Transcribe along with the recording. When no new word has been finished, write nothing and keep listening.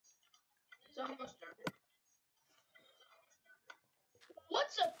So I'm gonna start.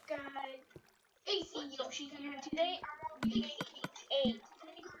 What's up, guys? AC Yoshi here. Today I'm gonna be making a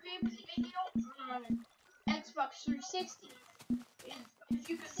crib video on Xbox 360. If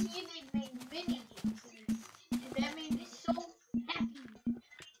you can see, they made mini games, and that made me so happy.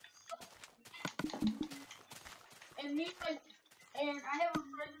 And I have a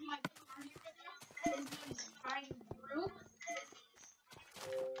friend in my party right now. His name is Ryan Drew.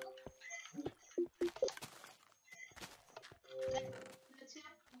 That's it.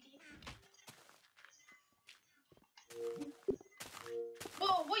 Okay.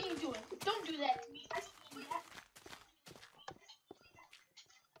 Whoa, what are you doing? Don't do that to me. I see that.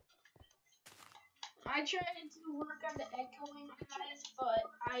 I tried to work on the echoing, guys, but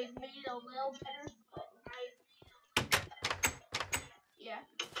I made it a little better. Yeah.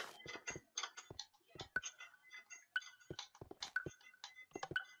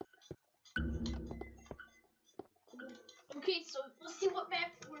 Okay, so let's see what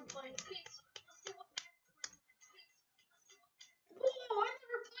map we're playing. Whoa, I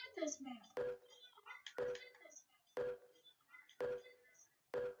never played this map.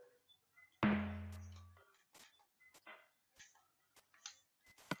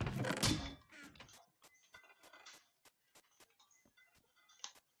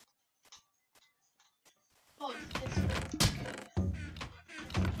 Oh, it's this one.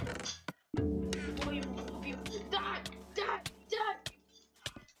 Oh, you die, die, die.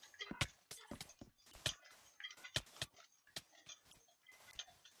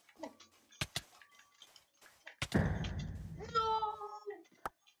 No!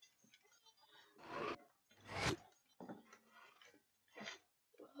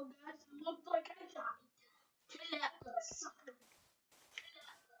 Well, guys, it looked like I died. To that sucker.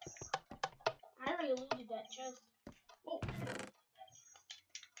 I already looted that chest. Oh.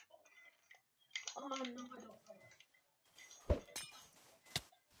 Oh, no, I don't.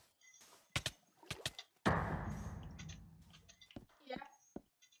 Yeah.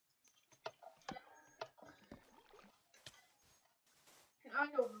 I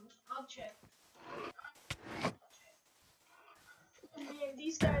don't know. I'll check. Oh, man,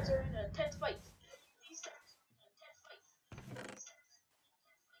 these guys are in a tense fight.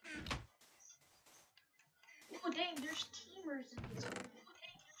 Oh, dang, there's teamers in this one.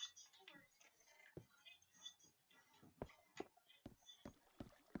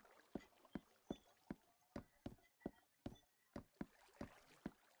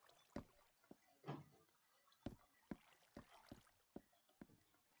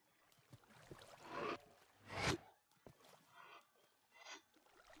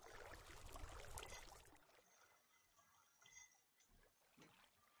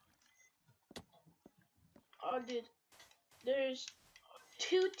 Oh, dude, there's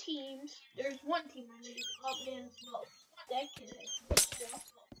two teams. There's one team I mean, up and low. That kid has stuff.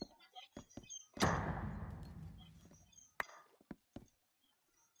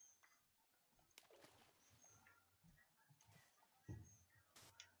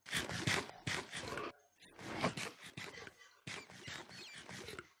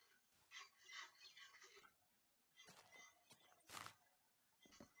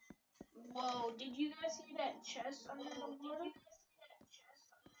 Whoa, did you guys see that chest under the water?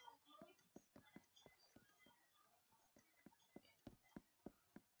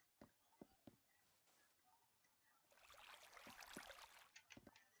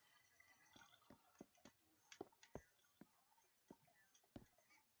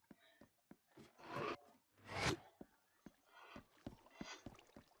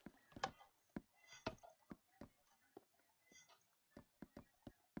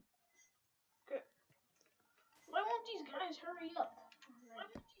 Good. Why won't these guys hurry up?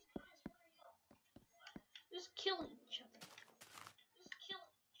 Right. Just killing each other.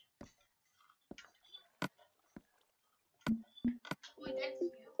 Wait, that's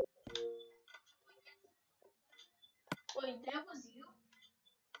you? Wait, that was you?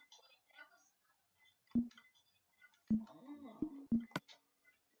 Oh.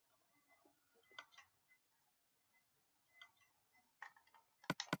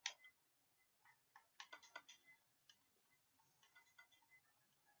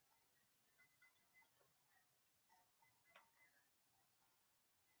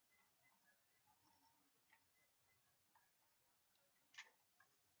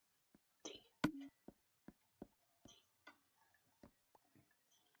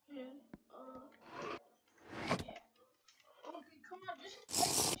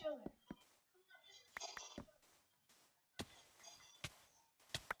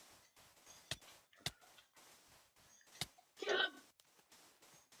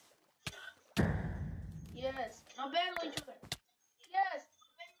 Now battle each other. Yes.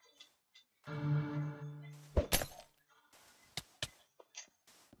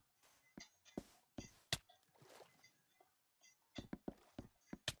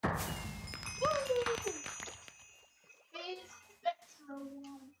 Woo! Phase Spectrum.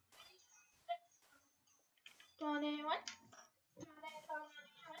 Done anyone?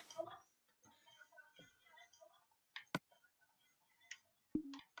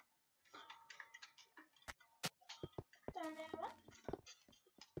 Done anyone?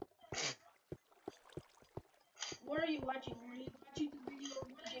 What are you watching? Are you watching the video of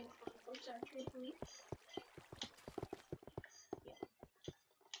watching Folks Archery Police? Yeah.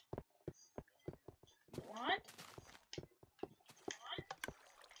 What?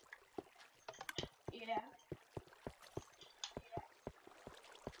 Yeah.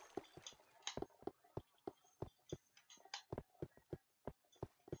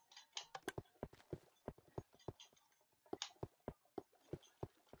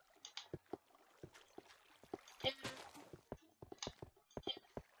 And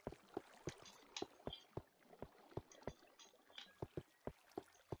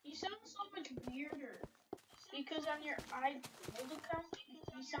you sound so much weirder. Because on your iGold account,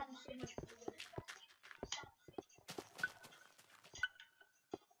 you sound so much weirder.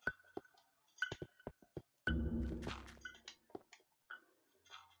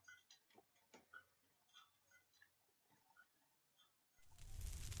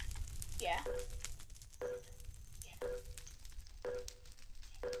 Yeah.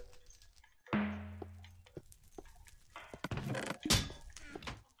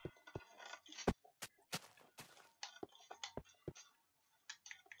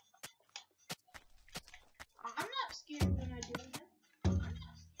 I'm not scared when I do that.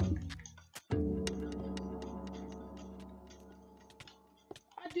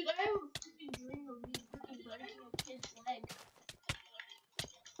 Dude, I have a freaking dream of me freaking breaking a kid's leg.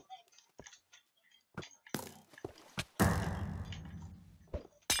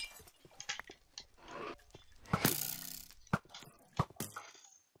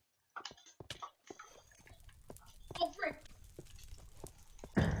 Oh, frick!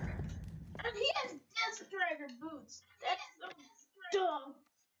 And he has Death Strider boots. That's so dumb.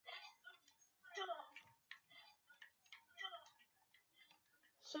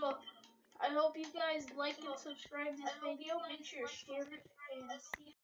 So, I hope you guys like and subscribe this video. Make sure to share it and see you.